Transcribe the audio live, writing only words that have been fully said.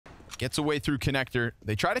Gets away through connector.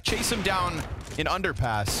 They try to chase him down in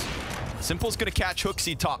underpass. s1mple's gonna catch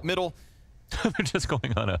Hooksy top middle. They're just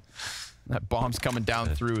going on a... That bomb's coming down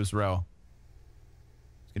through his row.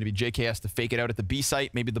 It's gonna be JKS to fake it out at the B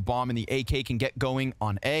site. Maybe the bomb and the AK can get going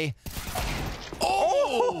on A.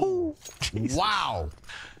 Oh! Wow.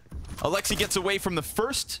 Alexi gets away from the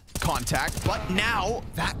first contact, but now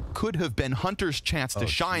that could have been Hunter's chance to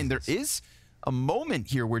shine. Jesus. There is a moment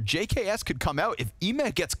here where JKS could come out if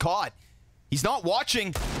Ime gets caught. He's not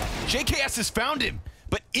watching. JKS has found him,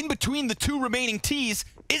 but in between the two remaining T's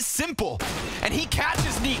is s1mple, and he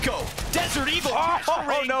catches Nico. Desert Eagle.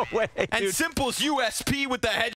 Oh, no way, and dude. s1mple's USP with the head.